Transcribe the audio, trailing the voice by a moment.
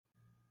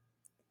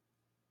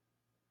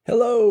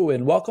Hello,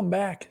 and welcome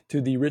back to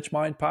the Rich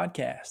Mind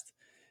Podcast.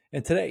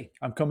 And today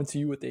I'm coming to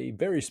you with a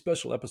very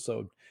special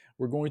episode.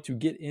 We're going to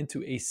get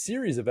into a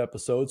series of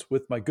episodes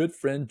with my good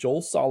friend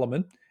Joel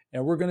Solomon,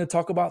 and we're going to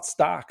talk about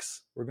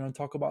stocks. We're going to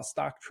talk about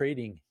stock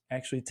trading,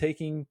 actually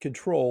taking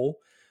control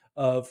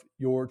of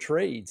your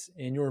trades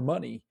and your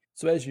money.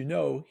 So, as you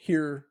know,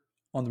 here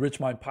on the Rich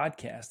Mind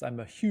Podcast, I'm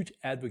a huge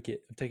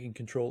advocate of taking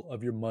control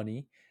of your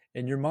money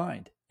and your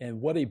mind.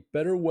 And what a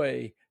better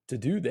way to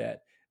do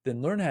that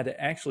then learn how to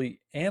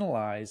actually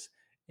analyze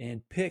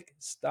and pick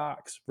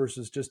stocks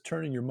versus just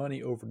turning your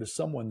money over to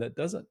someone that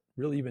doesn't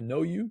really even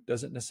know you,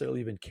 doesn't necessarily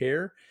even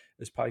care,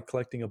 is probably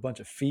collecting a bunch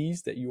of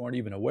fees that you aren't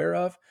even aware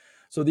of.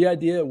 So, the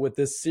idea with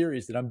this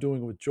series that I'm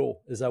doing with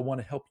Joel is I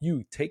want to help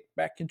you take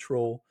back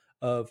control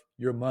of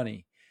your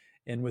money.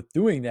 And with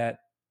doing that,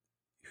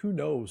 who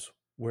knows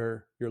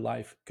where your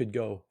life could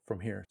go from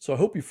here. So I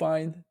hope you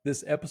find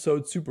this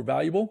episode super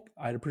valuable.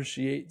 I'd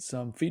appreciate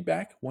some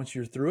feedback once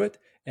you're through it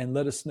and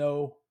let us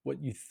know what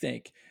you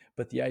think.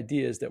 But the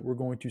idea is that we're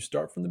going to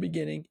start from the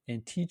beginning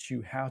and teach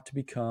you how to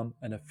become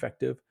an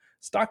effective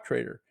stock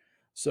trader.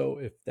 So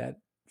if that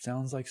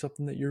sounds like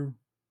something that you're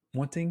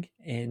wanting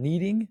and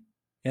needing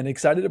and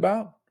excited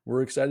about,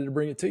 we're excited to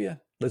bring it to you.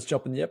 Let's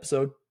jump in the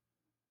episode.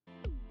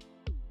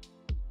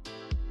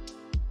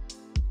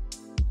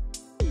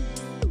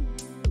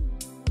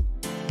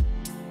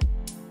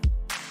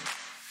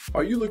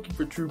 Are you looking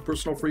for true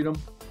personal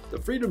freedom? The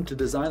freedom to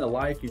design a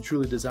life you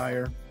truly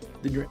desire?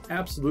 Then you're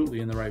absolutely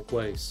in the right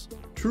place.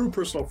 True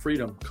personal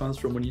freedom comes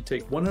from when you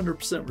take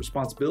 100%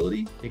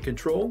 responsibility and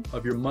control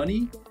of your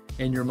money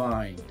and your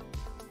mind.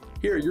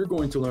 Here you're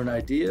going to learn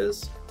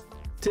ideas,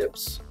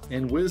 tips,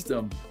 and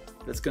wisdom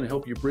that's going to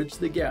help you bridge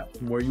the gap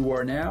from where you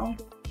are now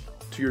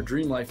to your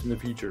dream life in the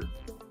future.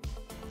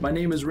 My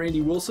name is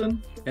Randy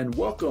Wilson, and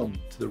welcome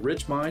to the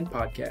Rich Mind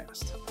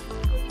Podcast.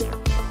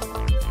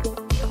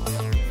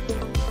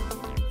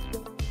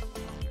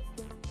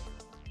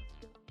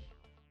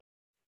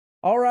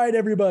 All right,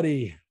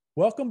 everybody.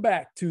 Welcome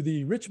back to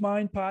the Rich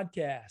Mind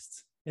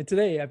Podcast. And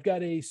today I've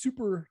got a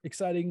super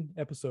exciting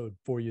episode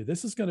for you.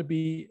 This is going to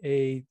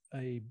be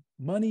a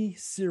money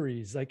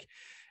series. Like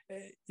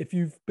if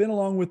you've been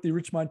along with the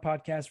Rich Mind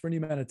Podcast for any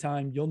amount of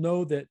time, you'll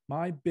know that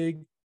my big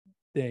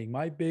thing,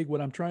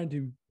 what I'm trying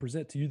to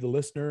present to you, the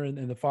listener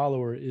and the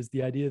follower, is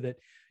the idea that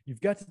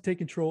you've got to take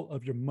control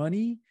of your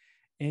money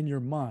and your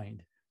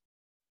mind.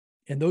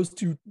 And those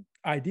two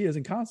ideas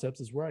and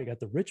concepts is where I got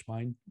the Rich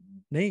Mind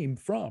name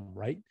from,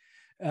 right?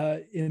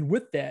 And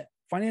with that,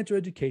 financial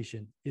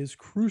education is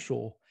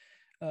crucial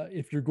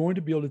if you're going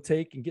to be able to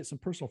take and get some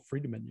personal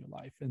freedom in your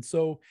life. And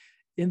so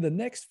in the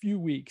next few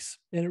weeks,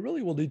 and it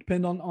really will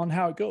depend on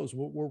how it goes,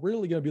 we're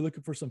really going to be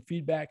looking for some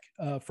feedback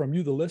from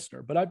you, the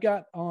listener. But I've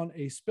got on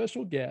a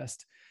special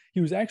guest.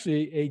 He was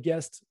actually a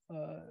guest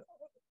for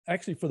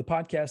the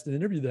podcast and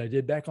interview that I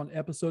did back on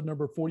episode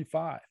number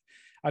 45.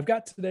 I've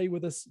got today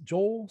with us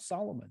Joel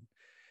Solomon.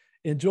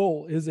 And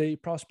Joel is a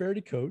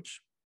prosperity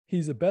coach.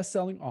 He's a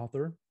best-selling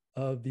author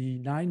of the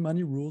 9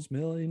 Money Rules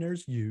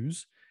Millionaires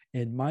Use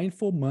and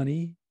Mindful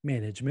Money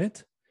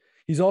Management.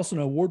 He's also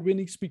an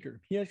award-winning speaker.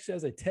 He actually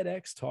has a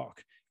TEDx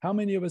talk. How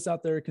many of us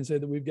out there can say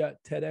that we've got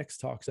TEDx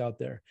talks out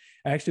there?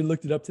 I actually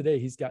looked it up today.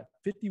 He's got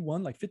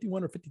 51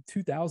 or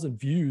 52,000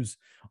 views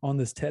on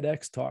this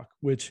TEDx talk,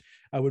 which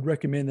I would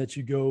recommend that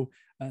you go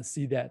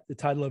see that. The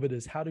title of it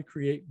is How to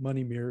Create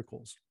Money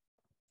Miracles.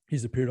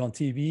 He's appeared on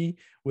TV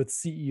with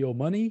CEO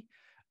Money.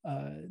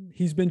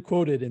 He's been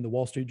quoted in the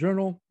Wall Street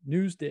Journal,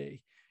 Newsday,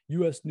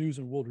 U.S. News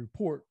and World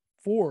Report,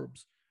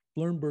 Forbes,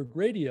 Bloomberg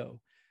Radio.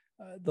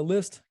 The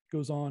list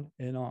goes on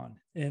and on.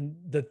 And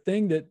the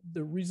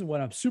reason why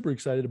I'm super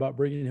excited about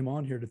bringing him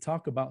on here to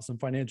talk about some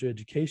financial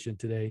education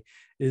today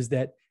is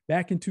that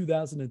back in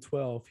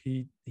 2012,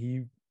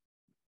 he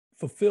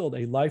fulfilled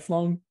a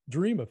lifelong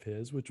dream of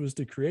his, which was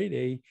to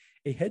create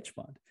a hedge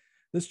fund.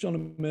 This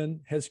gentleman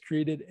has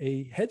created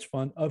a hedge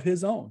fund of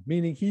his own,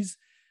 meaning he's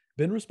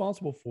been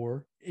responsible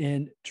for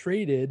and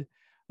traded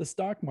the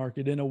stock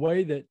market in a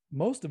way that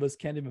most of us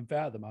can't even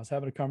fathom. I was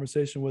having a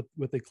conversation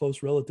with a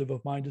close relative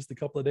of mine just a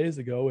couple of days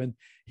ago, and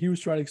he was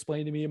trying to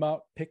explain to me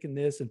about picking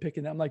this and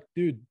picking that. I'm like,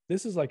 dude,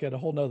 this is like at a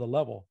whole nother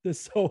level.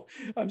 So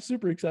I'm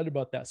super excited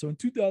about that. So in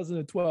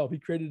 2012, he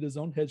created his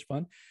own hedge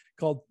fund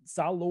called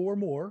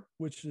Salomon,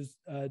 which is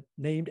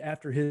named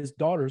after his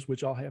daughters,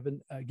 which I'll have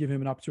give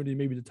him an opportunity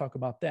maybe to talk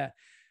about that.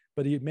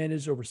 But he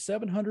managed over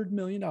 $700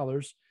 million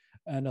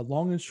and a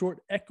long and short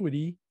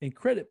equity and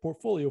credit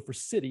portfolio for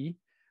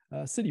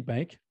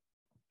Citibank.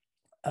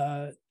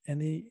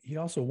 And he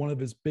also, one of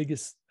his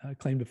biggest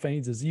claim to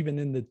fame is even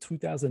in the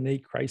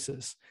 2008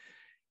 crisis,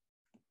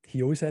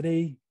 he always had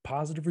a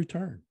positive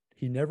return.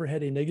 He never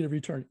had a negative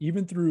return,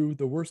 even through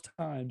the worst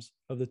times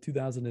of the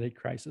 2008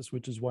 crisis,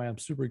 which is why I'm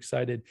super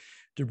excited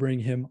to bring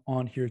him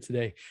on here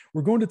today.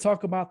 We're going to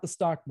talk about the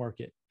stock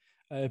market.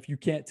 If you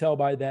can't tell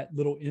by that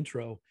little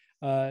intro,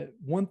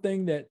 one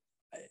thing that,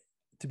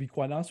 to be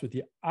quite honest with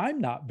you, I'm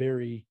not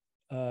very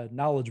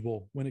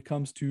knowledgeable when it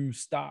comes to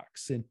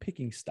stocks and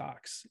picking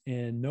stocks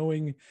and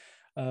knowing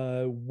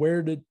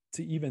where to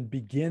even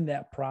begin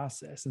that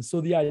process. And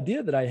so the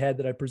idea that I had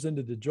that I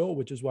presented to Joel,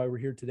 which is why we're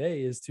here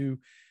today, is to,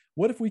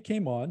 what if we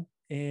came on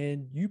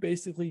and you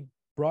basically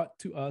brought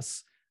to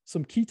us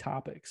some key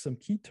topics, some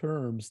key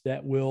terms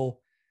that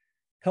will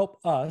help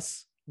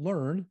us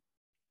learn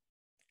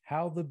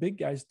how the big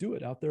guys do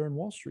it out there in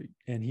Wall Street.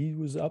 And he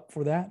was up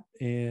for that.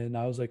 And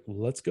I was like, well,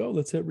 let's go,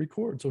 let's hit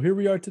record. So here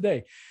we are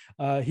today.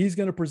 He's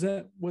going to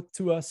present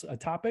to us a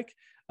topic,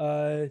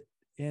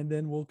 and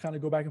then we'll kind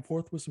of go back and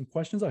forth with some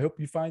questions. I hope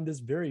you find this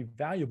very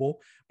valuable,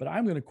 but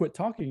I'm going to quit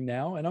talking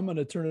now and I'm going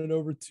to turn it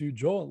over to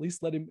Joel, at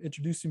least let him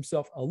introduce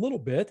himself a little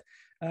bit,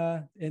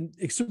 and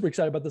super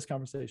excited about this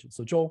conversation.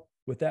 So Joel,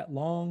 with that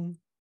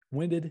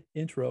long-winded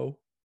intro,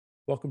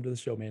 welcome to the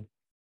show, man.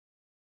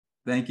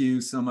 Thank you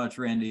so much,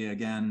 Randy.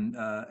 Again,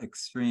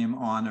 extreme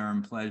honor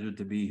and pleasure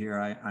to be here.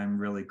 I'm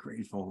really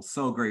grateful,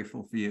 so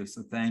grateful for you.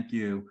 So thank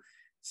you.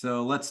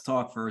 So let's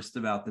talk first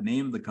about the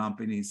name of the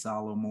company,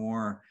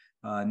 Salomon,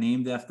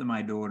 named after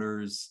my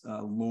daughters,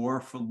 Lore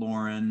for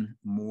Lauren,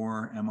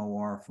 Moore,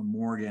 M-O-R for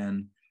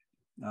Morgan.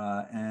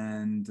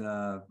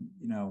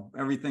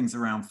 Everything's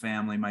around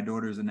family. My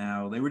daughters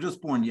they were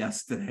just born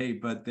yesterday,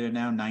 but they're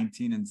now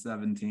 19 and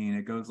 17.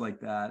 It goes like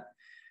that.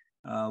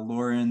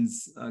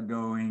 Lauren's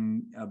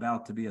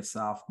about to be a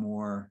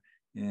sophomore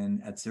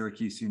at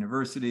Syracuse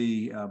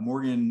University.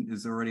 Morgan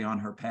is already on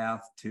her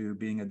path to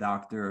being a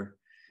doctor,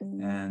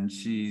 and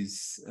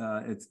she's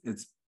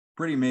it's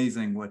pretty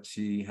amazing what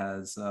she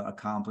has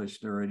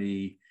accomplished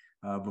already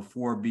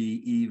before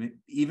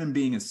even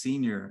being a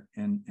senior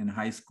in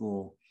high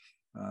school.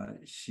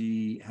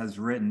 She has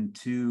written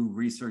 2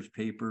 research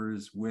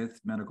papers with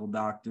medical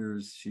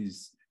doctors.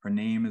 Her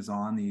name is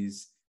on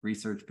these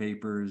research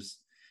papers.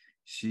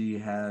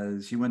 She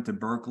went to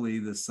Berkeley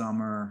this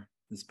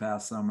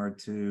past summer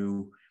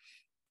to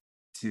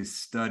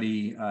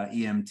study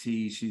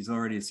EMT. She's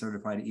already a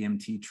certified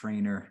EMT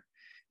trainer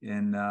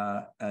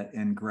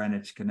in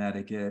Greenwich,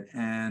 Connecticut,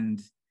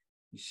 and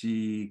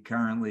she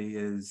currently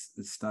is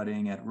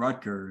studying at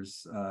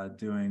Rutgers,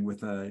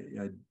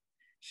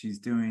 she's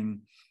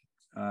doing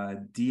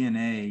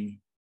DNA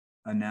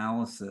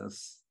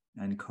analysis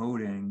and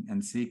coding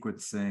and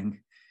sequencing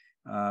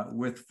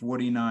with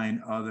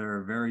 49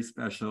 other very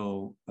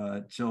special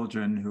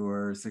children who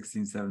are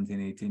 16, 17,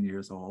 18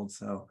 years old.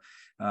 So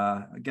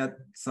I got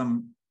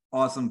some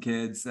awesome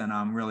kids, and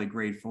I'm really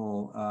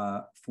grateful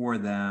for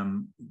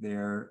them.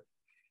 They're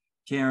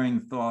caring,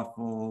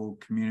 thoughtful,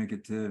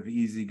 communicative,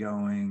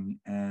 easygoing,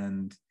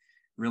 and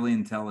really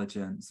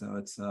intelligent. So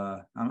it's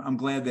I'm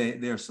glad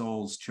their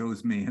souls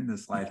chose me in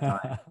this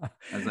lifetime,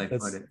 as I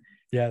put it.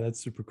 Yeah, that's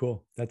super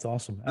cool. That's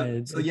awesome.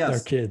 Yes, our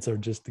kids are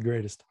just the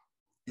greatest.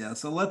 Yeah,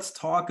 so let's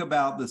talk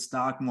about the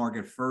stock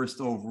market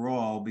first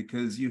overall,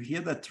 because you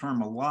hear that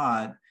term a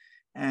lot.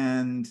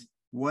 And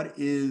what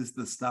is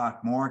the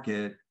stock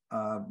market?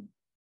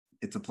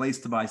 It's a place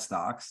to buy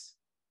stocks.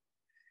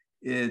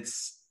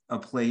 It's a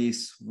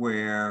place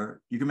where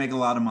you can make a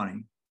lot of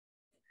money.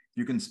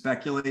 You can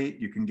speculate,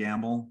 you can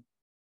gamble,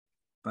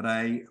 but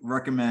I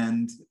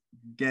recommend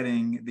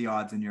getting the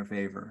odds in your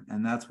favor.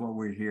 And that's what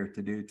we're here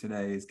to do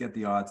today, is get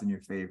the odds in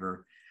your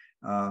favor.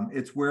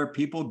 It's where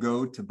people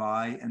go to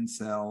buy and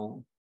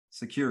sell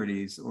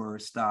securities or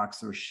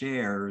stocks or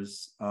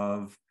shares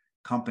of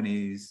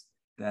companies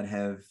that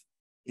have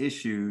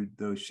issued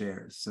those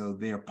shares. So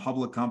they are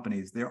public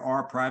companies. There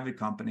are private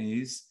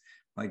companies,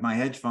 like my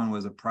hedge fund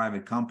was a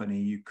private company.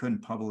 You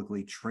couldn't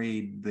publicly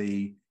trade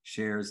the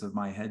shares of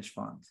my hedge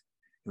fund.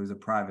 It was a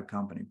private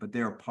company, but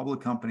there are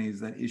public companies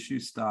that issue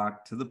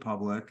stock to the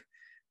public.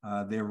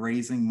 They're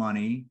raising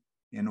money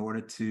in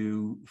order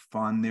to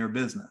fund their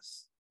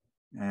business.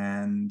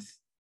 And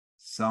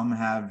some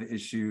have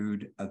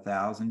issued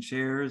 1,000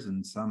 shares,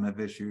 and some have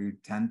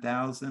issued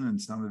 10,000,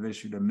 and some have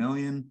issued 1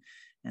 million,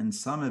 and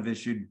some have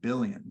issued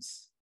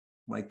billions.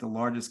 Like the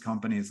largest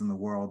companies in the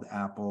world,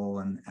 Apple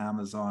and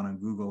Amazon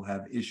and Google,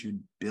 have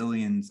issued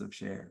billions of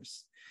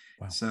shares.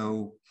 Wow.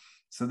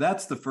 So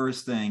that's the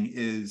first thing.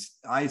 Is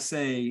I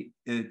say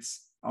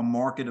it's a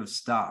market of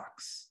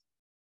stocks,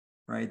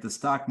 right? The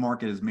stock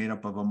market is made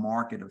up of a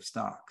market of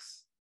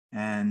stocks.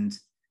 And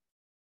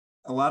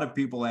a lot of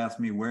people ask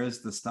me,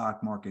 where's the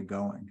stock market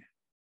going?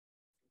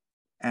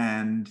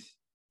 And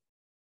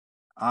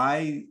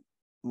I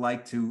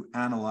like to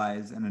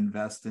analyze and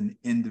invest in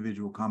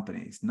individual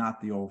companies, not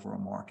the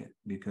overall market,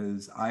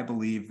 because I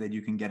believe that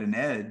you can get an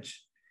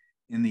edge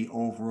in the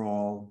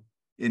overall,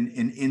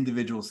 in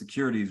individual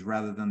securities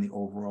rather than the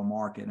overall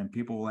market. And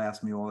people will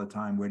ask me all the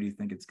time, where do you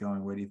think it's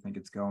going? Where do you think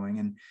it's going?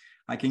 And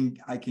I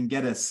can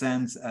get a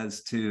sense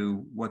as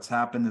to what's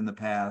happened in the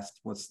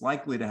past, what's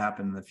likely to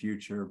happen in the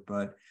future,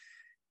 but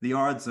the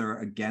odds are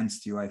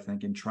against you, I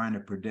think, in trying to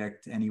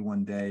predict any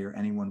one day or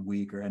any one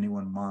week or any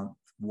one month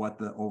what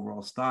the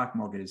overall stock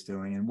market is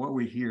doing. And what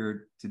we're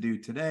here to do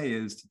today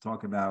is to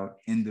talk about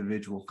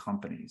individual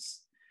companies.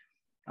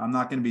 I'm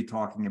not going to be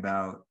talking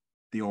about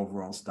the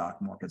overall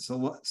stock market.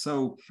 So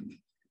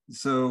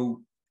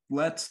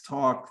let's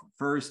talk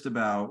first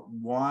about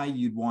why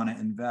you'd want to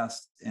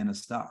invest in a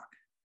stock.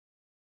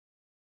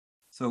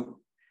 So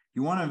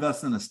You want to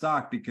invest in a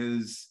stock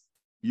because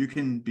you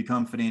can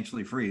become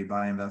financially free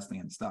by investing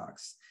in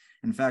stocks.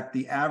 In fact,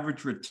 the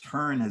average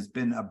return has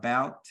been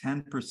about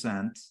 10%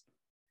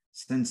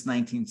 since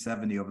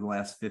 1970 over the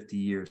last 50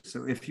 years.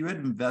 So if you had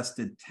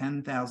invested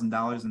 $10,000 in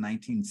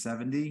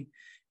 1970,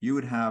 you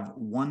would have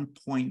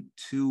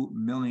 $1.2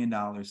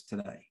 million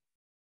today.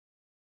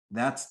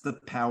 That's the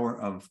power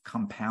of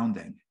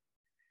compounding,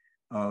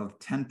 of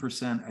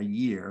 10% a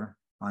year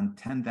on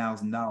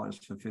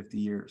 $10,000 for 50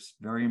 years.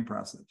 Very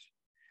impressive,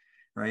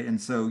 right? And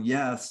so,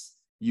 yes,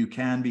 you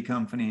can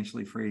become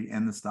financially free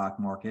in the stock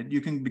market.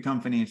 You can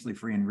become financially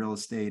free in real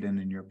estate and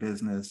in your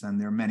business, and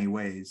there are many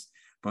ways.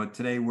 But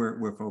today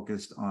we're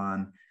focused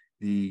on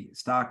the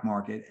stock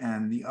market.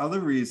 And the other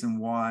reason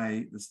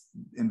why this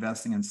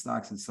investing in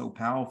stocks is so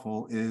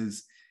powerful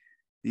is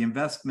the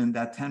investment,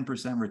 that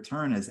 10%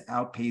 return, has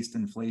outpaced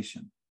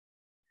inflation.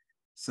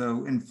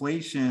 So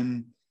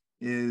inflation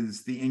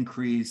is the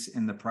increase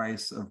in the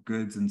price of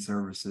goods and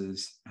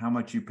services, how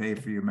much you pay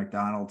for your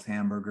McDonald's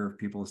hamburger, if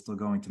people are still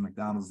going to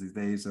McDonald's these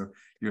days, or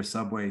your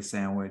Subway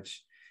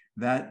sandwich.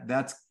 That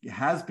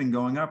has been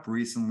going up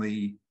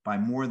recently by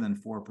more than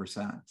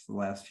 4% the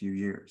last few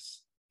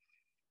years.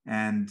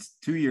 And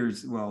a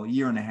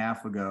year and a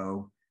half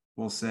ago,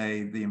 we'll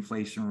say the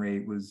inflation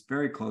rate was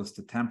very close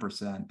to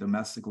 10%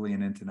 domestically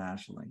and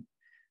internationally.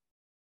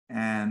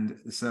 And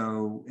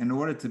so in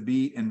order to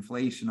beat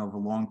inflation over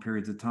long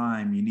periods of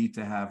time, you need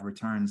to have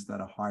returns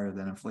that are higher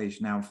than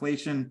inflation. Now,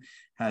 inflation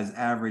has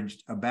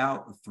averaged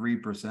about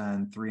 3%,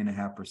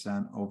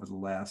 3.5% over the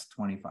last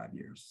 25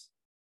 years.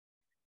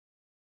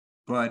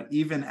 But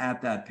even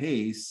at that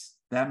pace,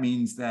 that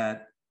means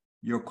that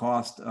your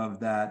cost of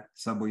that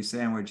Subway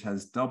sandwich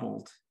has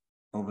doubled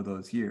over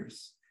those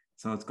years.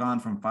 So it's gone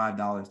from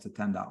 $5 to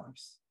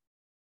 $10.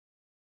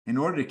 In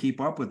order to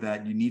keep up with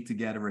that, you need to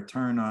get a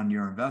return on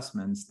your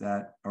investments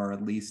that are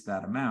at least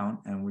that amount.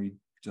 And we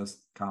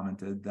just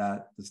commented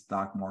that the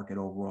stock market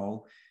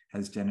overall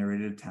has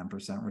generated a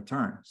 10%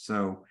 return.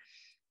 So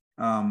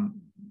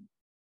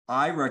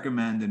I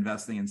recommend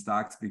investing in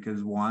stocks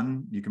because,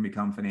 one, you can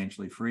become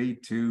financially free.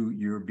 Two,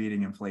 you're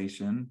beating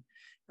inflation.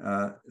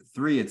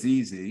 Three, it's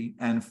easy.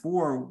 And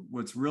four,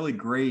 what's really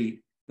great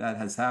that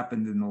has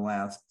happened in the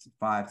last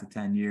 5 to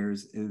 10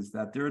 years is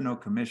that there are no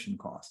commission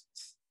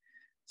costs.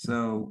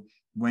 So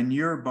when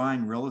you're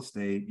buying real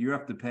estate, you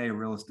have to pay a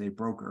real estate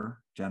broker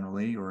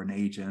generally, or an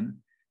agent,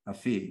 a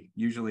fee.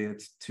 Usually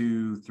it's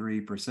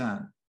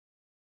 2-3%.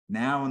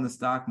 Now in the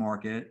stock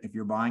market, if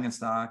you're buying a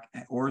stock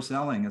or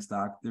selling a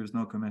stock, there's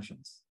no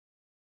commissions.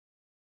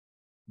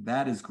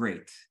 That is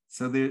great.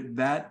 So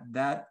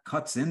that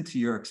cuts into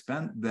your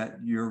expense, that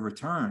your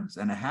returns,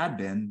 and it had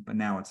been, but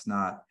now it's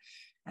not.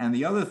 And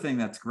the other thing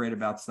that's great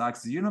about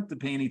stocks is you don't have to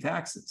pay any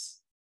taxes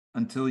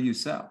until you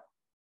sell.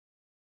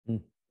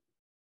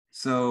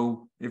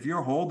 So if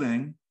you're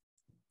holding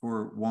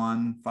for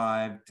 1,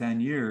 5, 10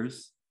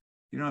 years,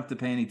 you don't have to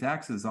pay any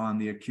taxes on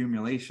the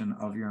accumulation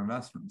of your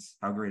investments.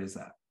 How great is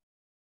that?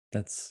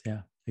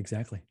 Yeah,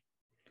 exactly.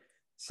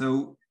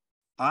 So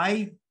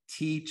I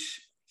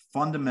teach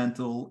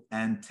fundamental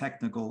and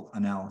technical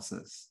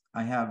analysis.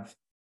 I have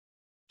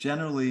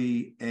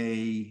generally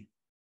a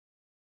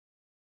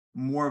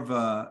more of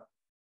a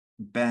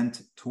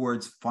bent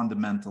towards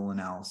fundamental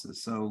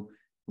analysis. So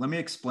let me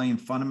explain.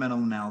 Fundamental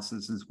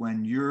analysis is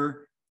when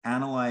you're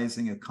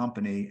analyzing a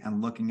company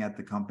and looking at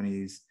the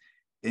company's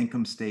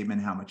income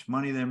statement, how much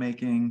money they're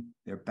making,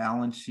 their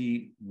balance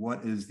sheet,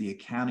 what is the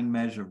accounting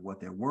measure of what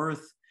they're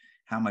worth,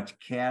 how much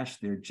cash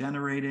they're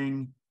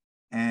generating,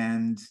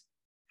 and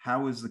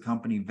how is the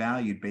company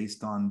valued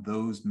based on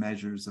those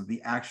measures of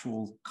the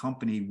actual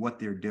company, what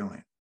they're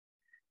doing.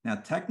 Now,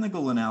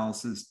 technical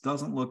analysis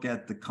doesn't look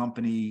at the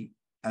company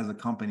as a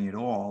company at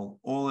all.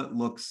 All it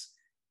looks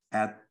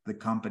at the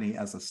company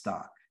as a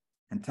stock.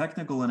 And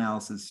technical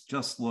analysis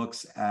just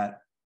looks at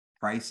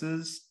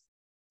prices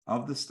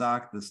of the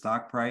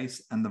stock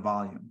price, and the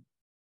volume.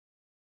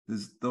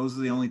 Those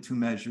are the only two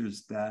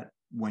measures that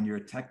when you're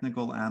a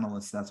technical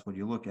analyst, that's what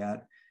you look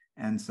at.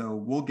 And so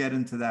we'll get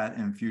into that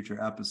in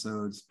future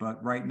episodes.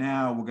 But right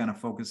now, we're going to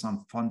focus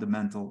on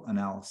fundamental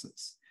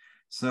analysis.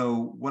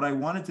 So what I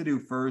wanted to do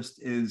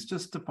first is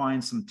just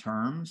define some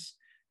terms,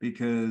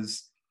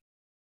 because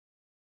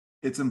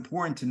it's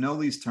important to know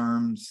these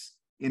terms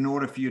in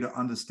order for you to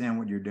understand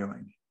what you're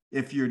doing,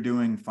 if you're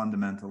doing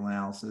fundamental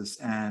analysis.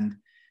 And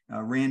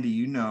Randy,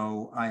 you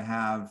know, I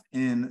have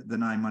in the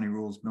 9 Money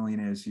Rules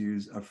Millionaires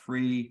Use a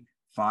free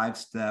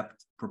 5-step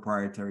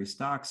proprietary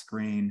stock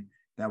screen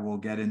that we'll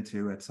get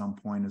into at some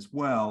point as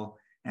well.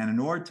 And in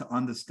order to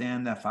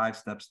understand that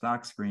 5-step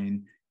stock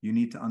screen, you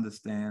need to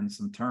understand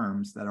some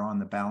terms that are on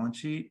the balance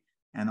sheet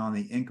and on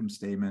the income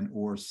statement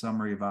or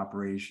summary of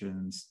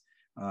operations.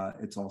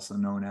 It's also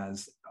known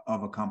as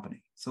of a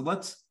company. So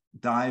let's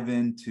dive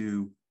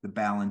into the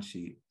balance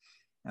sheet.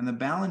 And the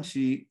balance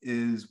sheet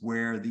is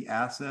where the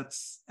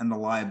assets and the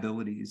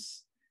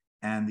liabilities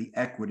and the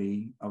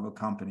equity of a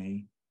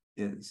company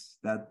is.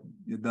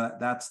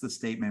 That's the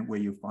statement where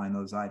you find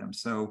those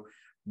items. So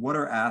what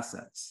are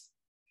assets?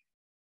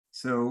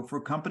 So for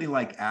a company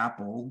like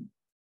Apple,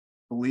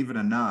 believe it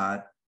or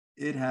not,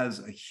 it has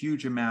a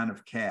huge amount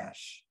of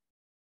cash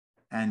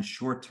and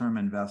short-term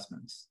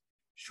investments.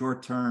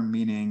 Short-term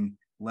meaning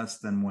less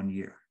than 1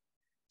 year.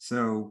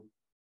 So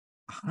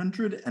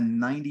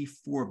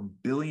 $194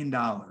 billion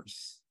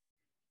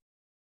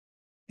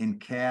in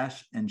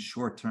cash and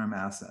short-term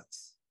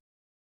assets.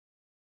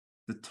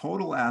 The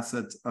total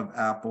assets of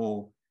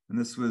Apple, and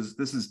this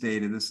is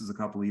data, this is a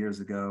couple of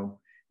years ago,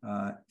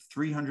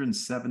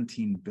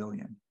 317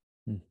 billion.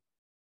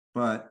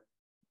 But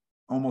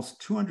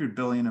almost 200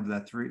 billion of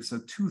that so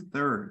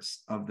 2/3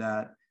 of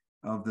that,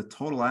 of the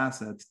total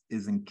assets,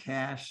 is in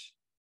cash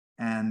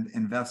and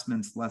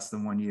investments less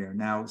than 1 year.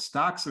 Now,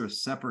 stocks are a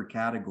separate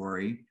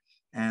category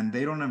and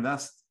they don't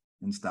invest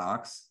in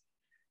stocks.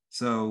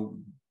 So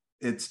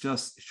it's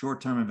just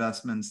short-term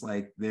investments,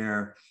 like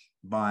they're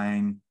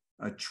buying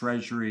a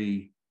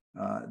treasury.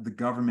 The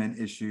government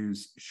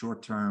issues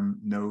short-term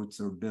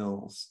notes or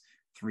bills,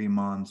 3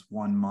 months,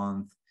 1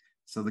 month.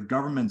 So the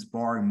government's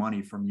borrowing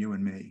money from you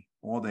and me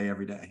all day,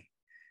 every day.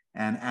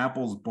 And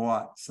Apple's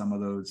bought some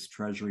of those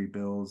treasury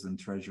bills and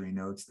treasury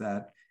notes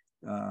that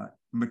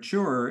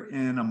mature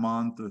in a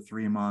month or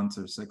 3 months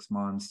or 6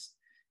 months.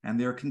 And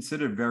they're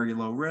considered very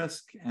low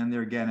risk, and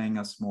they're getting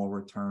a small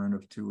return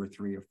of 2 or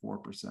 3 or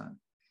 4%.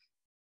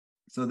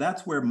 So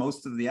that's where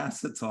most of the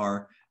assets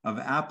are of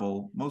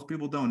Apple. Most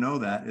people don't know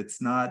that. It's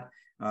not,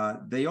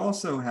 they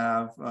also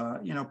have,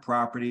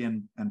 property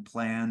and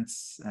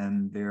plants,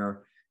 and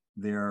their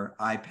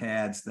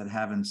iPads that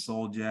haven't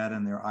sold yet,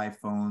 and their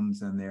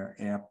iPhones and their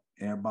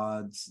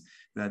AirPods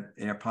that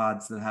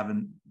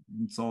haven't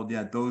sold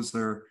yet. Those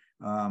are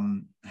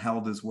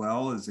held as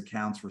well as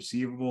accounts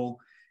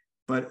receivable.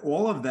 But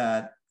all of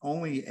that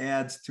only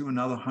adds to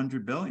another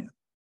 100 billion.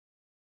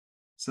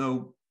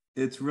 So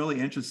it's really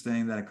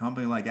interesting that a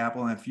company like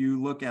Apple, and if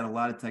you look at a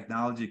lot of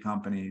technology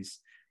companies,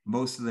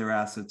 most of their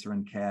assets are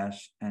in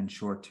cash and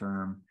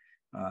short-term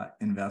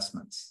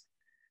investments.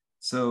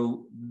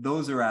 So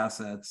those are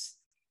assets.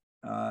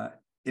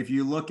 If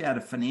you look at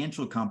a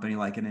financial company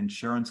like an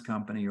insurance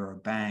company or a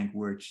bank,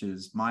 which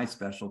is my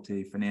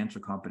specialty,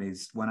 financial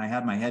companies, when I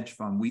had my hedge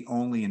fund, we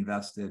only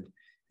invested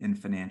in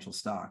financial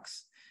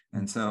stocks.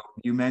 And so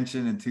you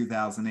mentioned in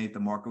 2008, the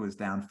market was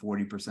down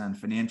 40%.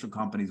 Financial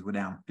companies were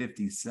down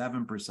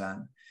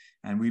 57%.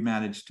 And we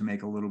managed to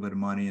make a little bit of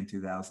money in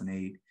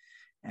 2008.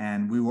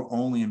 And we were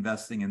only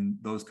investing in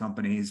those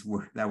companies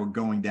that were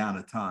going down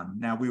a ton.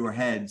 Now, we were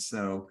hedged.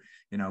 So,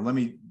 let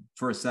me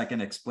for a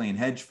second explain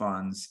hedge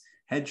funds.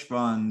 Hedge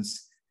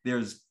funds,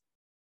 there's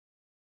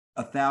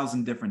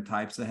 1,000 different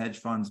types of hedge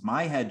funds.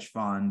 My hedge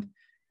fund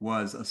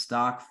was a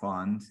stock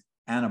fund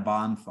and a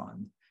bond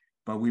fund.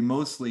 But we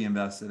mostly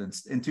invested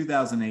in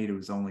 2008, it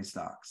was only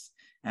stocks.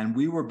 And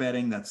we were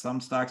betting that some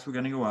stocks were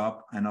going to go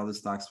up and other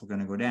stocks were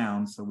going to go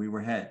down. So we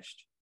were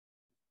hedged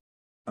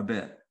a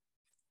bit,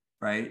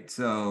 right?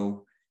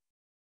 So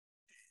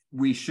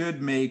we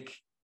should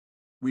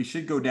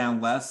go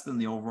down less than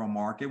the overall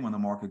market when the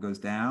market goes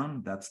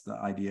down. That's the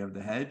idea of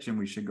the hedge. And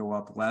we should go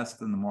up less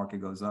than the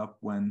market goes up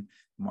when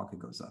the market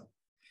goes up.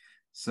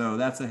 So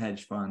that's a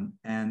hedge fund.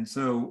 And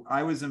so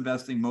I was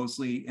investing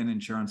mostly in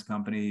insurance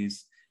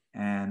companies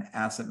and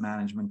asset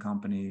management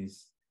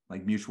companies,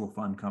 like mutual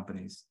fund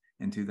companies,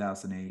 in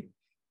 2008.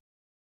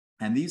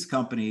 And these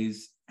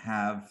companies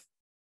have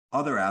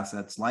other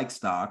assets like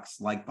stocks,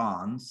 like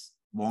bonds,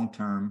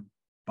 long-term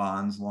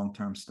bonds,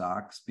 long-term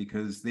stocks,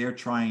 because they're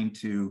trying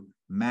to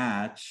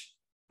match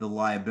the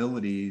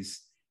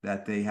liabilities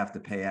that they have to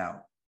pay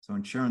out. So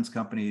insurance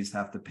companies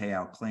have to pay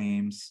out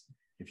claims.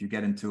 If you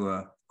get into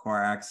a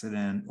car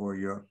accident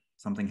or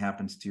something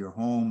happens to your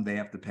home, they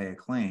have to pay a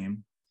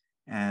claim.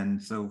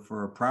 And so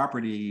for a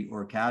property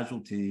or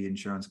casualty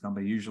insurance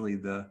company, usually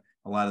a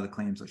lot of the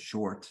claims are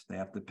short. They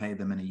have to pay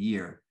them in a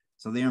year.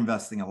 So they're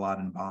investing a lot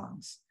in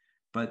bonds.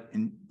 But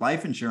in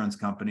life insurance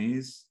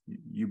companies,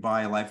 you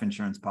buy a life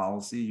insurance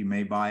policy, you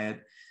may buy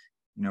it,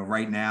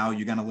 right now,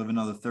 you're going to live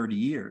another 30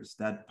 years.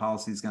 That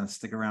policy is going to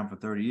stick around for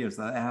 30 years.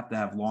 They have to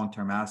have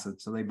long-term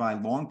assets. So they buy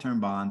long-term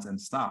bonds and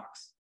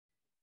stocks.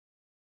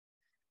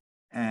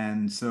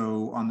 And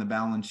so on the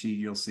balance sheet,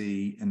 you'll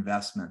see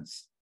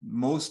investments.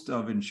 Most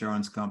of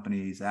insurance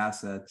companies'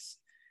 assets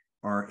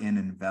are in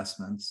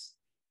investments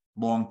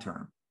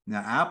long-term.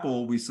 Now,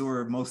 Apple, we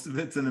saw most of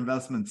it's in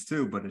investments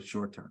too, but it's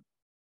short-term.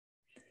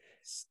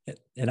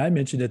 And I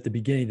mentioned at the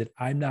beginning that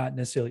I'm not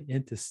necessarily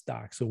into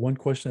stocks. So one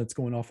question that's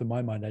going off in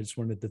my mind, I just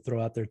wanted to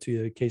throw out there to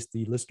you in case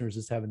the listeners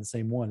is having the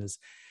same one, is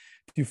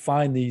to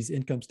find these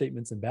income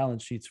statements and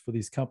balance sheets for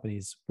these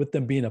companies, with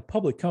them being a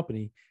public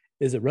company.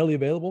 Is it readily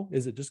available?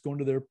 Is it just going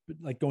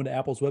to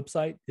Apple's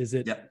website? Is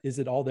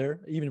it all there,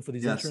 even for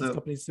these insurance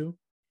companies too?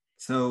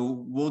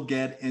 So we'll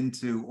get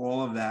into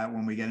all of that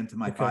when we get into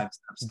my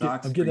 5-step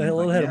stocks. I'm getting a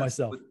little ahead of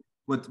myself.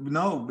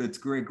 No, it's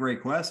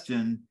great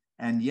question.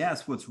 And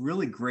yes, what's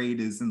really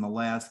great is in the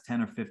last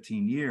 10 or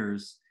 15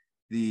 years,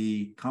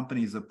 the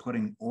companies are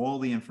putting all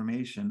the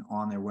information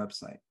on their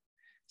website.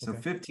 So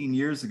 15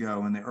 years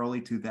ago, in the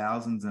early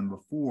 2000s and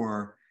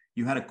before,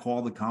 you had to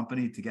call the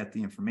company to get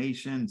the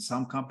information.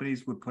 Some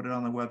companies would put it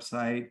on the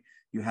website.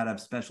 You had to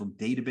have special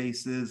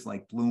databases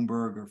like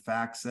Bloomberg or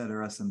FactSet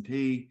or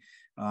S&P.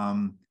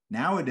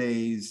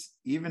 Nowadays,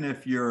 even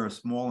if you're a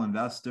small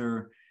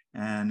investor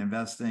and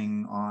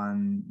investing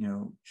on,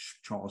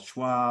 Charles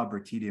Schwab or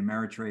TD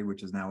Ameritrade,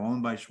 which is now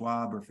owned by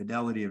Schwab, or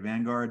Fidelity or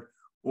Vanguard,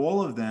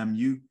 all of them,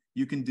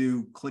 you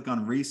can click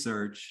on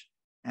research,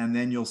 and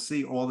then you'll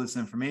see all this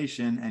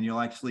information, and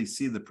you'll actually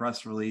see the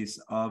press release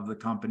of the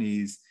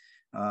company's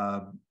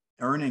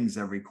earnings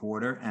every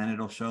quarter, and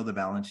it'll show the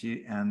balance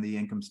sheet and the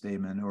income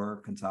statement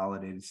or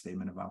consolidated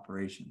statement of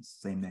operations.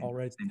 Same name. All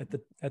right. Same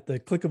At the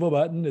click of a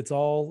button, it's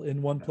all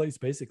in one place,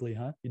 basically,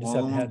 huh? You just all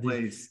have in to one have the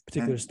place.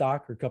 particular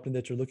stock or company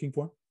that you're looking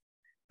for.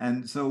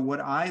 And so what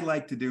I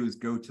like to do is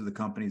go to the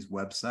company's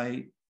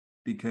website,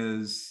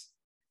 because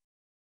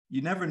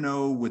you never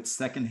know with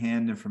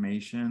secondhand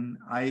information.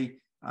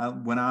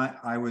 When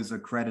I was a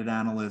credit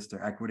analyst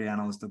or equity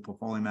analyst or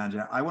portfolio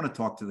manager, I want to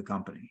talk to the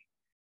company,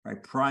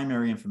 right?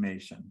 Primary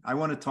information. I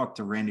want to talk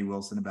to Randy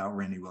Wilson about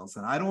Randy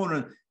Wilson. I don't want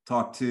to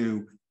talk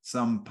to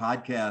some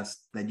podcast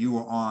that you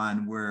were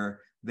on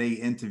where they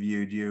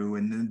interviewed you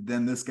and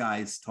then this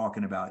guy's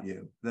talking about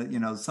you.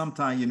 That,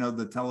 sometimes,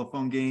 the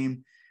telephone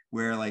game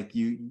where like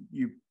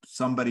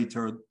somebody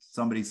told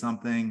somebody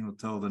something who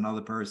told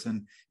another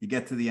person, you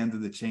get to the end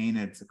of the chain,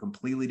 and it's a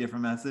completely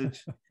different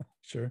message.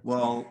 Sure.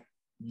 Well,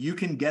 you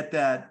can get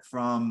that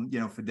from,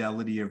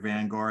 Fidelity or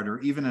Vanguard, or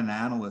even an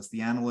analyst.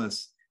 The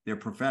analysts, they're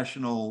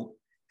professional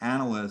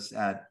analysts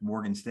at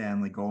Morgan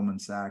Stanley, Goldman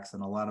Sachs,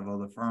 and a lot of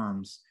other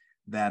firms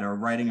that are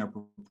writing up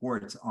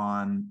reports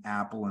on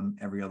Apple and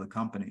every other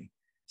company.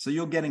 So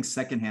you're getting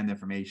secondhand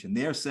information.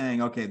 They're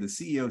saying, okay, the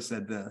CEO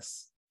said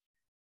this,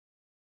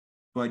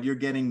 but you're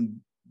getting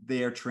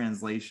their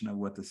translation of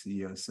what the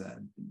CEO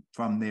said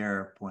from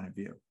their point of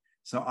view.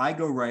 So I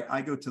go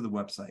to the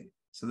website.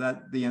 So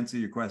that the answer to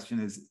your question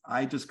is,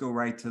 I just go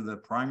right to the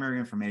primary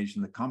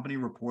information. The company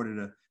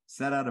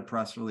set out a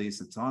press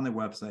release. It's on their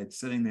website,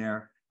 sitting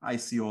there. I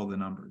see all the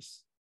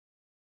numbers.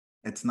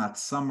 It's not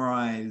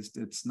summarized.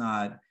 It's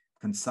not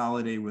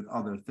consolidated with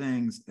other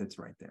things. It's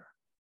right there.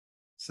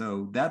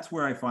 So that's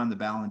where I find the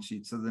balance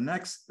sheet. So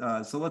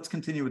so let's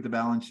continue with the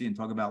balance sheet and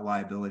talk about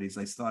liabilities.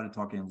 I started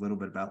talking a little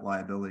bit about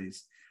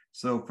liabilities.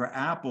 So for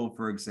Apple,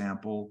 for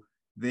example,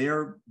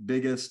 their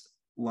biggest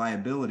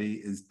liability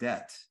is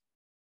debt.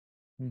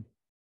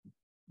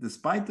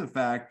 Despite the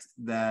fact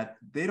that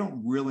they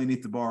don't really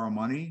need to borrow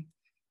money,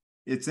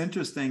 it's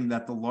interesting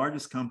that the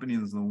largest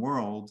companies in the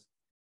world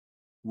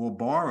will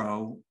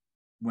borrow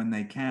when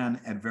they can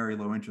at very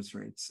low interest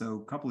rates.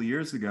 So a couple of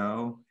years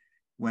ago,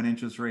 when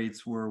interest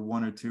rates were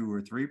 1 or 2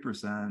 or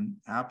 3%,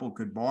 Apple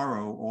could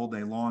borrow all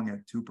day long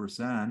at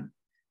 2%.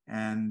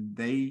 And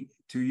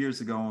 2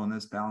 years ago on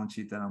this balance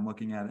sheet that I'm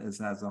looking at, has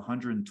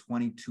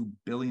 $122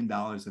 billion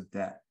of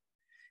debt.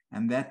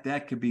 And that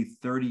debt could be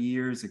 30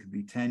 years, it could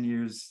be 10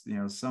 years.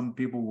 Some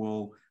people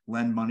will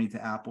lend money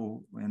to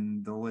Apple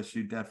and they'll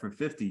issue debt for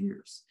 50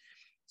 years.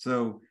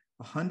 So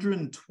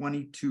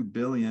 122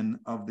 billion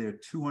of their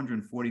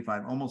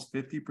 245, almost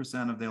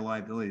 50% of their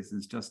liabilities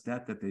is just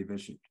debt that they've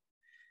issued.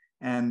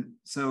 And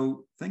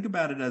so think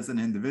about it as an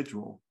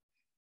individual.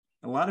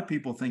 A lot of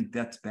people think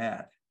debt's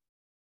bad.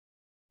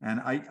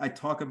 And I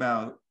talk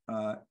about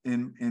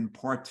in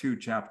part 2,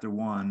 chapter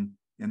 1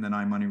 in the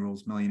 9 Money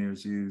Rules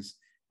Millionaires Use,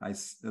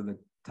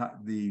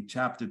 the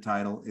chapter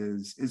title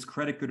is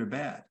credit good or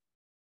bad?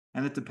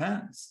 And it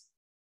depends.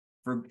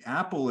 For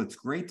Apple, it's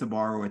great to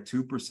borrow at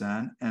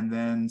 2% and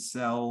then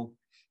sell,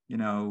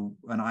 an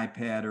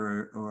iPad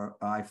or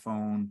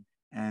iPhone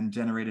and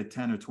generate a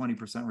 10 or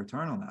 20%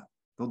 return on that.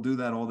 They'll do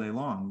that all day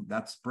long.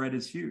 That spread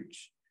is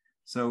huge.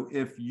 So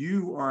if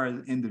you are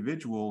an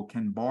individual,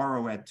 can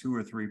borrow at 2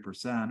 or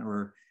 3%,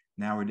 or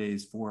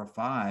nowadays 4 or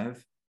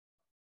 5,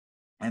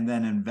 and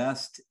then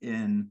invest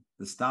in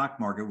the stock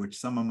market, which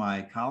some of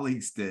my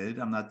colleagues did.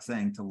 I'm not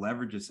saying to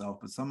leverage yourself,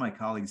 but some of my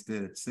colleagues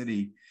did at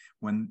Citi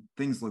when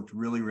things looked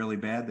really, really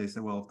bad. They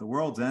said, well, if the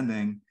world's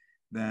ending,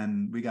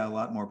 then we got a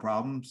lot more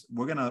problems.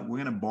 We're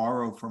gonna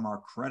borrow from our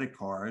credit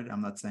card.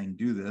 I'm not saying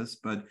do this,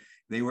 but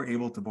they were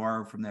able to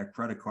borrow from their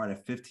credit card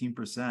at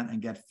 15%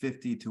 and get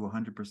 50 to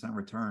 100%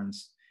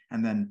 returns,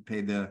 and then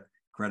pay the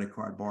credit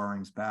card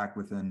borrowings back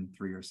within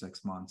 3 or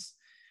 6 months.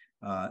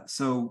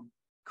 So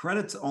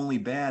credit's only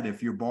bad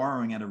if you're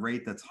borrowing at a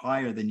rate that's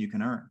higher than you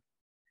can earn.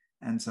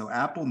 And so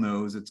Apple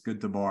knows it's good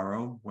to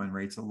borrow when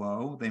rates are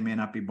low. They may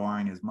not be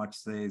borrowing as much,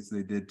 say, as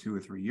they did 2 or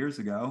 3 years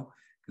ago,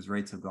 because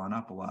rates have gone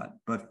up a lot.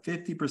 But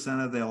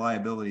 50% of their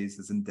liabilities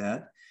is in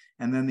debt.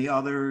 And then the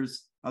other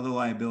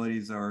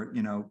liabilities are,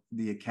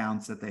 the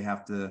accounts that they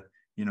have to,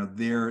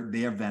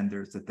 their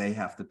vendors that they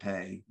have to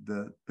pay,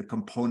 the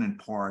component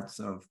parts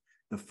of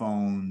the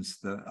phones,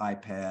 the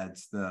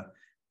iPads, the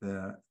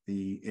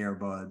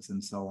earbuds,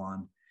 and so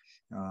on,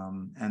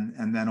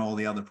 and then all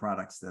the other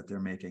products that they're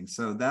making.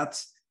 So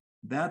that's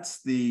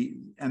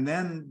and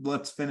then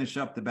let's finish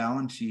up the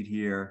balance sheet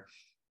here.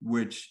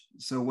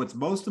 So what's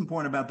most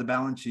important about the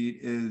balance sheet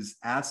is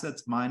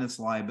assets minus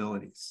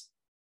liabilities.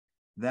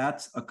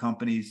 That's a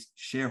company's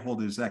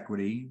shareholders'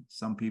 equity.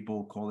 Some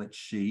people call it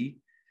SHE.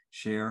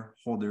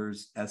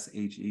 shareholders,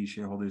 SHE,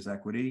 shareholders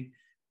equity.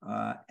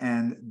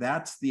 And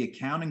that's the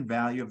accounting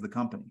value of the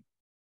company.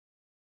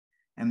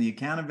 And the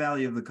accounting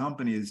value of the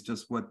company is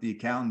just what the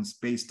accountants,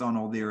 based on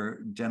all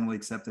their generally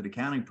accepted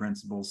accounting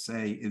principles,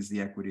 say is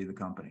the equity of the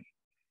company.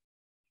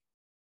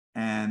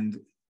 And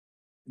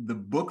the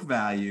book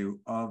value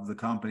of the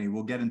company,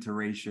 we'll get into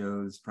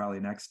ratios probably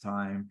next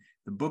time.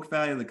 The book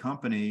value of the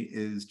company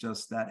is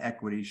just that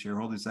equity,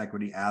 shareholders'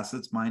 equity,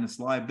 assets minus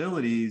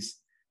liabilities,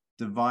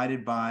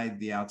 divided by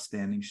the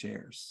outstanding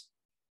shares.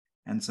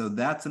 And so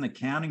that's an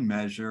accounting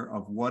measure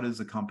of what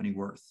is a company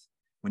worth.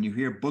 When you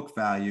hear book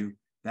value,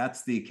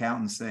 that's the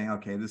accountant saying,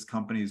 okay, this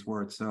company is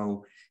worth.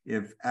 So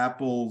if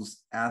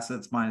Apple's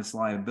assets minus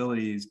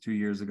liabilities 2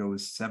 years ago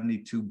was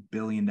 $72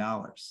 billion,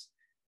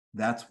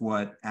 that's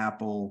what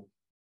Apple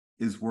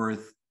is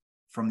worth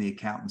from the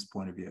accountant's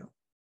point of view.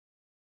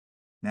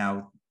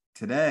 Now,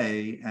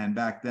 today and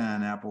back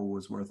then, Apple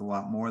was worth a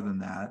lot more than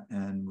that.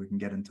 And we can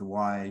get into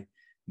why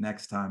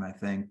next time, I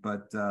think.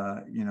 But,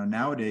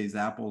 nowadays,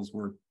 Apple's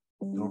worth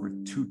over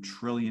 $2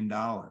 trillion.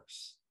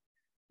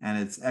 And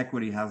its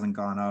equity hasn't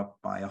gone up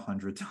by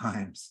 100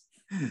 times.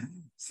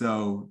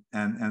 So,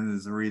 and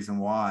there's a reason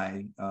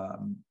why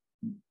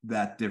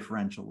that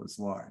differential is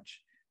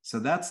large. So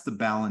that's the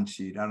balance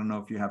sheet. I don't know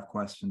if you have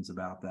questions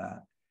about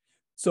that.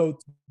 So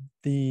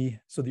the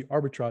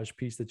arbitrage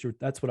piece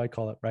that's what I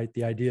call it, right?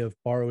 The idea of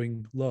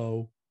borrowing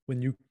low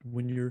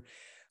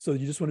so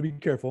you just want to be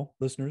careful,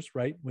 listeners,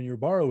 right? When you're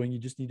borrowing, you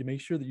just need to make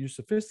sure that you're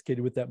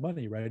sophisticated with that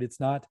money, right? It's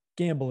not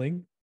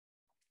gambling.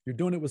 You're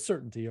doing it with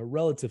certainty, or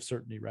relative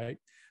certainty, right?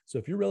 So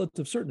if you're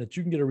relative certain that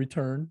you can get a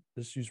return,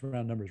 let's use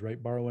round numbers,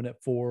 right? Borrowing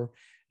at 4,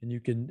 and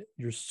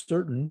you're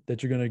certain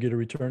that you're going to get a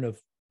return of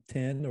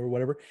 10 or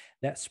whatever,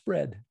 that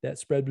spread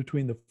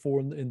between the 4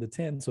 and the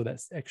 10, so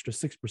that's extra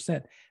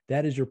 6%,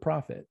 that is your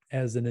profit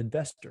as an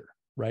investor,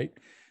 right?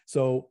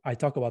 So I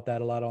talk about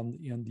that a lot on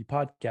the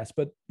podcast,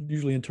 but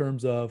usually in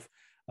terms of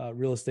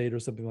real estate or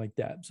something like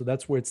that. So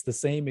that's where it's the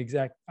same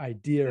exact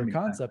idea or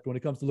concept when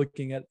it comes to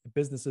looking at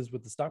businesses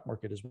with the stock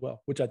market as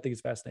well, which I think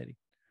is fascinating.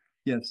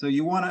 Yeah, so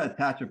you want to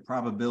attach a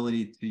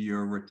probability to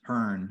your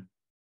return.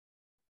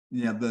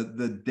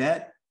 The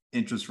debt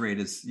interest rate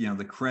is,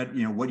 the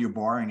credit, what you're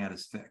borrowing at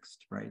is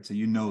fixed, right? So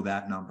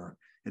that number,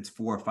 it's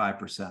 4 or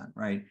 5%,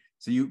 right?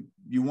 So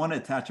you want to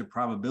attach a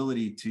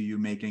probability to you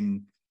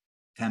making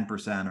 10%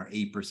 or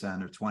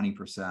 8% or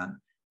 20%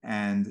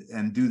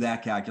 and do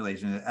that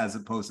calculation, as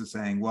opposed to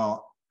saying,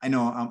 well, I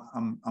know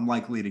I'm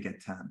likely to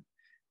get 10.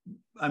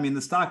 I mean,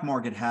 the stock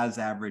market has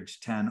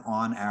averaged 10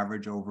 on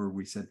average over,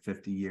 we said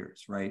 50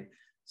 years, right?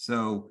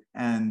 So,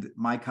 and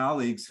my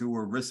colleagues who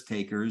were risk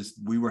takers,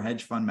 we were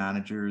hedge fund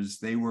managers,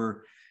 they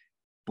were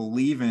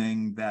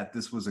believing that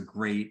this was a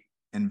great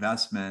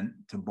investment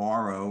to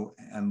borrow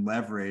and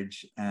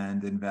leverage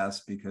and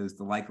invest, because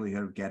the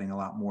likelihood of getting a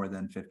lot more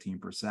than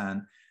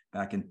 15%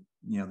 back in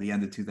the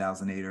end of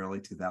 2008, early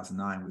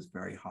 2009 was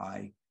very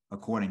high,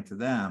 according to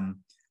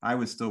them. I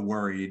was still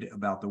worried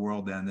about the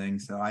world ending,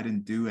 so I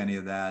didn't do any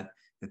of that.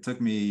 It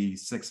took me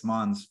 6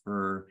 months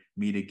for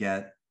me to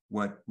get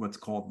what's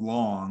called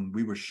long.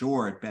 We were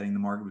short, betting the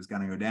market was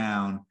going to go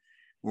down,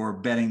 or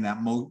betting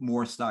that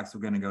more stocks were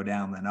going to go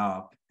down than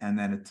up. And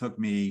then it took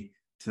me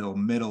till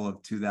middle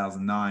of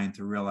 2009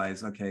 to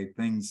realize, okay,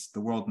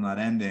 the world's not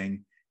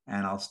ending,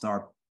 and I'll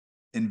start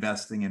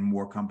investing in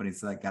more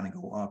companies that are going to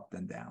go up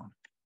than down.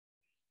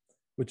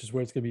 Which is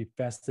where it's going to be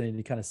fascinating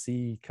to kind of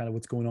see kind of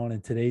what's going on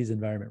in today's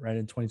environment, right?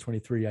 In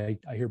 2023, I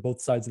hear both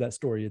sides of that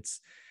story.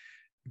 It's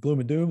gloom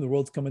and doom, the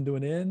world's coming to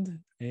an end,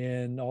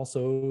 and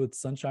also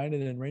it's sunshine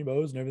and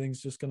rainbows, and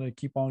everything's just going to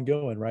keep on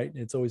going, right?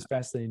 And it's always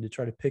fascinating to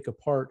try to pick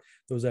apart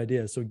those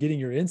ideas. So getting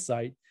your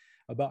insight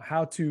about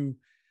how to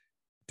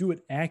do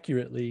it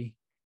accurately,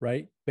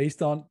 right,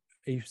 based on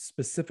a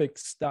specific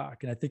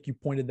stock. And I think you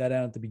pointed that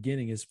out at the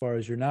beginning, as far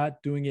as you're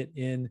not doing it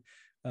in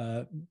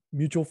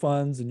mutual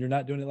funds, and you're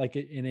not doing it like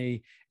in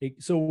a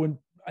so when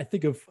I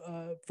think of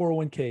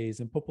 401ks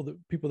and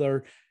people that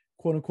are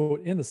quote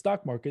unquote in the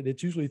stock market,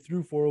 it's usually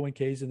through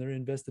 401ks, and they're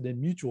invested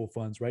in mutual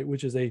funds, right?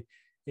 Which is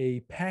a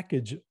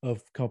package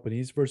of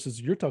companies,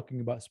 versus you're talking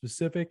about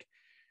specific,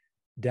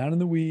 down in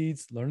the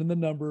weeds, learning the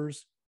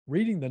numbers,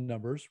 reading the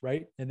numbers,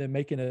 right? And then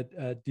making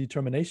a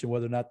determination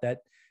whether or not that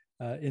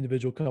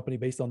individual company,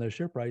 based on their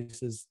share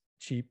price, is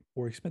cheap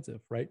or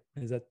expensive, right?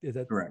 Is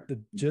that correct? The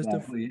gist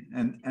exactly.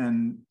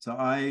 And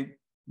so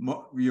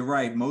you're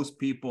right. Most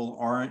people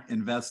aren't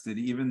invested,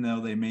 even though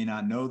they may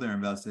not know they're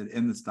invested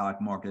in the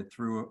stock market,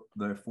 through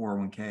their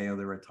 401k or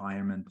their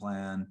retirement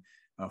plan,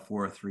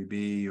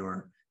 403b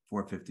or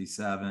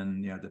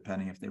 457,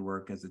 depending if they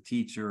work as a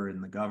teacher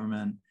in the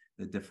government,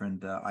 the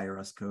different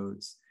IRS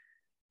codes.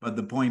 But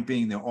the point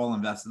being, they're all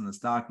invested in the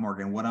stock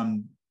market.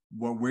 And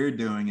what we're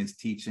doing is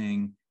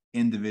teaching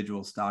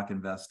individual stock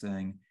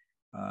investing.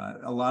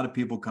 A lot of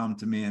people come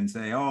to me and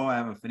say, oh, I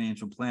have a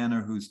financial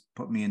planner who's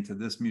put me into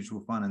this mutual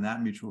fund and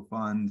that mutual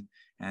fund,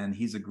 and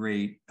he's a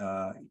great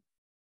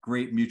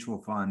mutual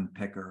fund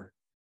picker.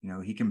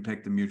 He can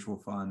pick the mutual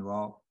fund.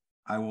 Well,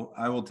 I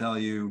will tell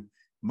you,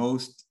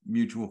 most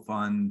mutual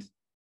fund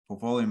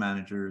portfolio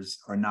managers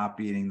are not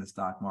beating the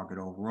stock market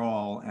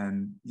overall.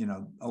 And,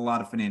 a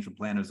lot of financial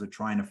planners are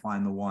trying to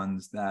find the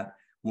ones that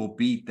will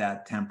beat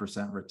that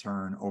 10%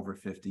 return over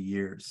 50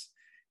 years.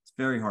 It's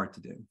very hard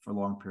to do for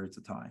long periods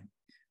of time.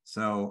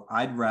 So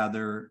I'd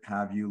rather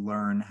have you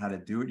learn how to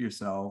do it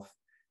yourself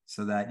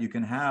so that you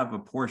can have a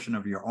portion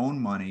of your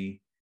own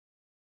money,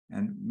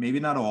 and maybe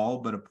not all,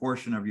 but a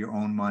portion of your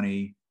own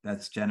money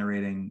that's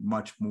generating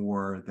much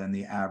more than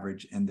the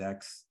average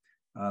index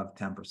of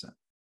 10%.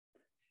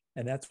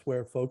 And that's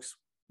where, folks,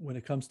 when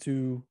it comes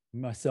to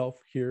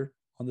myself here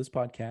on this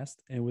podcast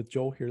and with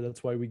Joel here,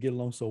 that's why we get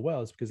along so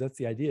well, is because that's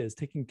the idea, is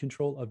taking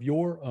control of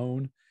your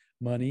own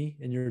money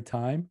and your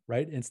time,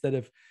 right? Instead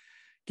of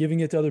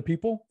giving it to other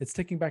people, it's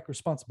taking back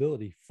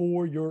responsibility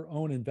for your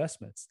own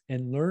investments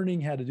and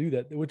learning how to do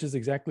that, which is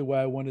exactly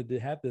why I wanted to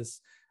have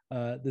this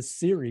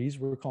series.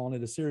 We're calling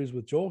it a series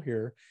with Joel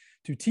here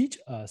to teach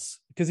us,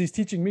 because he's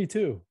teaching me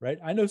too, right?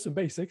 I know some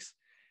basics,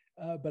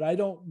 but I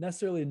don't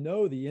necessarily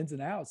know the ins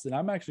and outs. And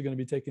I'm actually going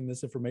to be taking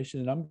this information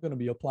and I'm going to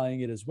be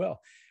applying it as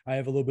well. I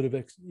have a little bit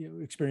of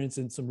experience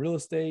in some real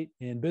estate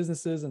and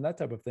businesses and that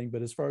type of thing.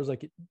 But as far as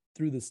like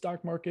through the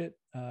stock market,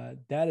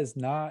 that is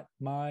not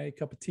my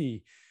cup of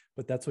tea.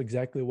 But that's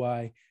exactly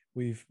why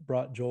we've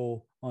brought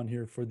Joel on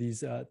here for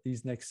these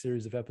next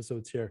series of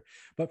episodes here.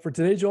 But for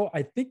today, Joel,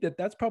 I think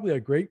that's probably a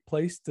great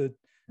place to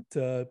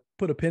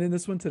put a pin in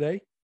this one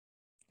today.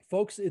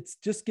 Folks, it's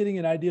just getting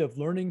an idea of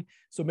learning.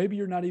 So maybe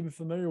you're not even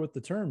familiar with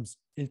the terms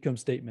income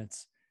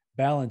statements,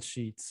 balance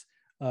sheets.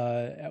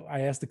 I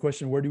asked the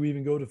question, where do we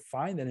even go to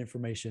find that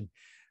information?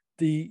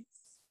 The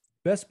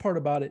best part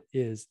about it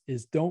is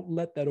don't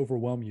let that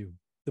overwhelm you.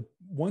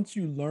 Once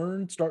you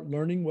start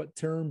learning what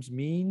terms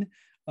mean,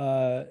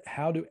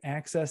 how to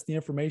access the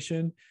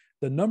information,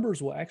 the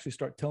numbers will actually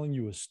start telling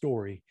you a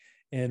story.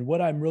 And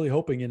what I'm really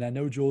hoping, and I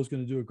know Joel's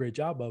going to do a great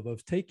job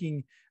of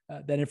taking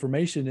that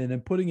information and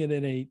then putting it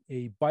in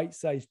a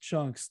bite-sized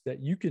chunks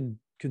that you can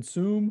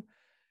consume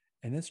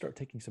and then start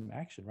taking some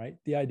action, right?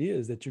 The idea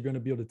is that you're going to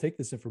be able to take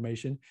this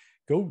information,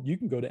 you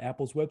can go to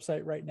Apple's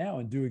website right now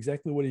and do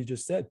exactly what he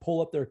just said,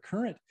 pull up their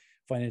current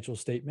financial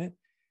statement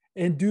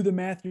and do the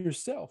math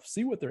yourself,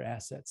 see what their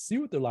assets, see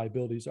what their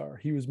liabilities are.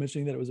 He was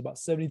mentioning that it was about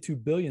 72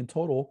 billion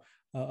total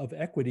of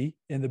equity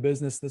in the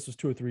business. This was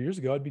 2 or 3 years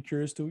ago. I'd be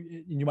curious to,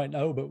 and you might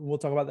know, but we'll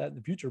talk about that in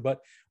the future,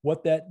 but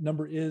what that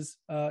number is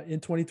in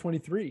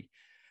 2023.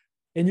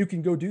 And you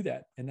can go do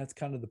that. And that's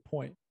kind of the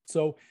point.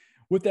 So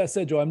with that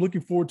said, Joe, I'm looking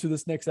forward to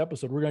this next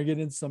episode. We're going to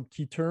get into some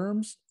key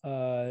terms,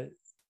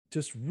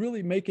 just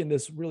really making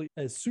this really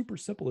as super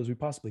simple as we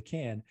possibly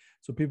can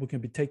so people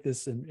can take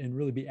this and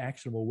really be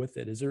actionable with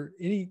it. Is there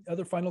any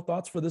other final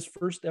thoughts for this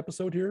first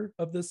episode here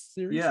of this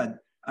series? Yeah,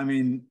 I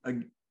mean,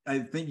 I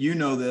think you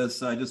know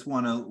this. I just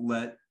want to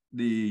let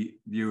the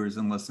viewers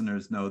and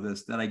listeners know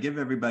this, that I give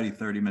everybody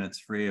 30 minutes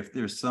free. If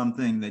there's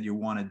something that you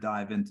want to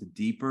dive into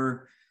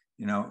deeper,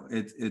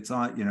 it's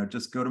on,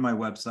 just go to my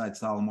website,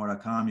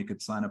 salomon.com. You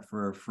could sign up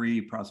for a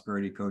free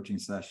prosperity coaching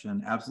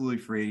session, absolutely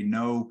free.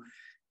 No,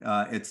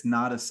 it's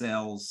not a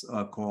sales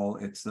call.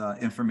 It's an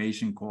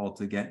information call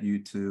to get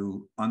you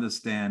to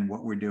understand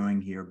what we're doing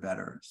here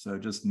better. So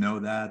just know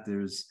that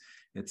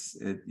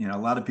a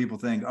lot of people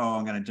think, oh,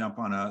 I'm going to jump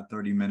on a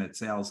 30-minute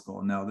sales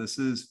call. No, this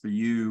is for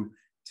you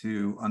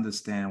to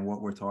understand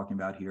what we're talking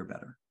about here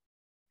better.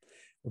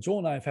 Well, Joel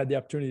and I have had the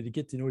opportunity to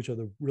get to know each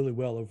other really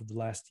well over the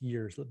last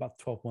years, about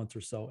 12 months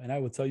or so. And I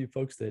would tell you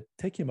folks that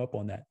take him up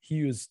on that.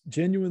 He is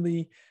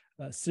genuinely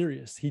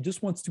serious. He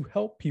just wants to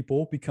help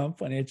people become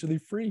financially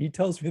free. He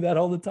tells me that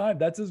all the time.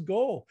 That's his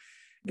goal.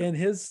 And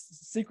his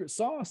secret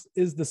sauce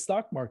is the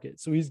stock market.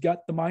 So he's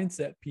got the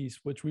mindset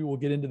piece, which we will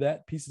get into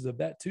pieces of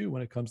that too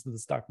when it comes to the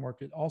stock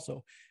market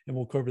also. And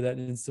we'll cover that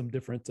in some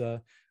different,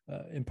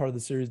 in part of the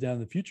series down in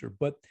the future.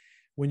 But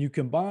when you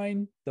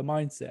combine the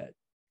mindset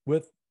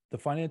with the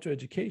financial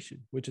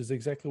education, which is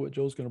exactly what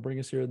Joel's going to bring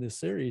us here in this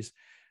series,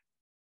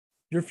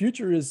 your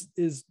future is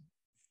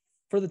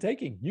for the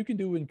taking. You can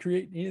do and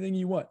create anything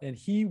you want. And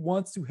he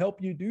wants to help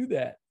you do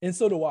that. And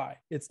so do I.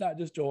 It's not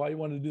just Joel. I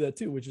wanted to do that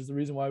too, which is the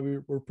reason why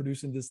we're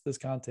producing this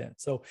content.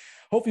 So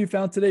hopefully you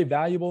found today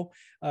valuable.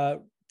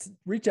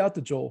 Reach out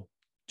to Joel,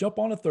 jump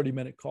on a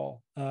 30-minute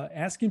call,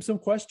 ask him some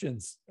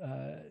questions.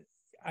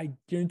 I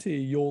guarantee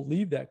you'll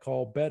leave that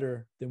call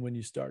better than when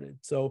you started.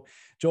 So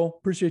Joel,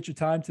 appreciate your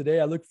time today.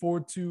 I look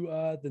forward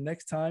to the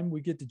next time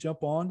we get to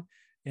jump on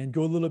and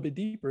go a little bit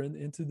deeper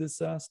into this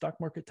stock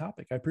market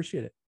topic. I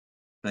appreciate it.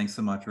 Thanks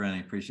so much, Rennie.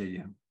 Appreciate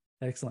you.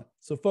 Excellent.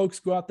 So folks,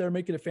 go out there,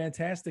 make it a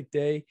fantastic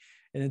day.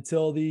 And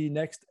until the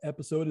next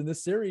episode in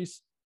this series,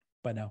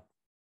 bye now.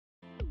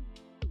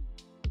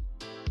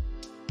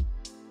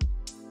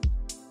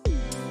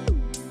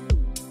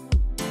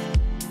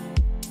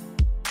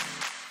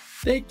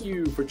 Thank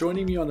you for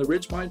joining me on the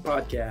Rich Mind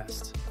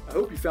Podcast. I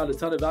hope you found a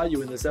ton of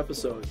value in this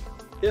episode.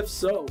 If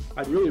so,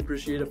 I'd really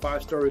appreciate a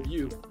 5-star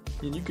review.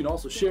 And you can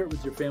also share it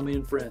with your family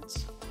and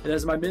friends. And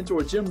as my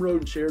mentor Jim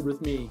Roden shared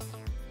with me,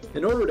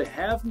 in order to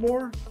have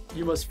more,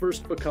 you must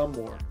first become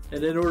more.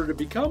 And in order to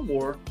become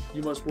more,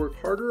 you must work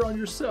harder on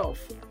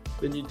yourself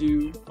than you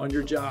do on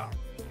your job.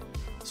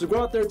 So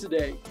go out there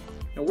today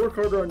and work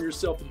harder on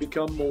yourself to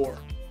become more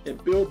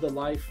and build the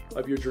life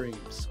of your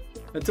dreams.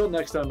 Until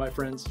next time, my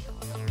friends.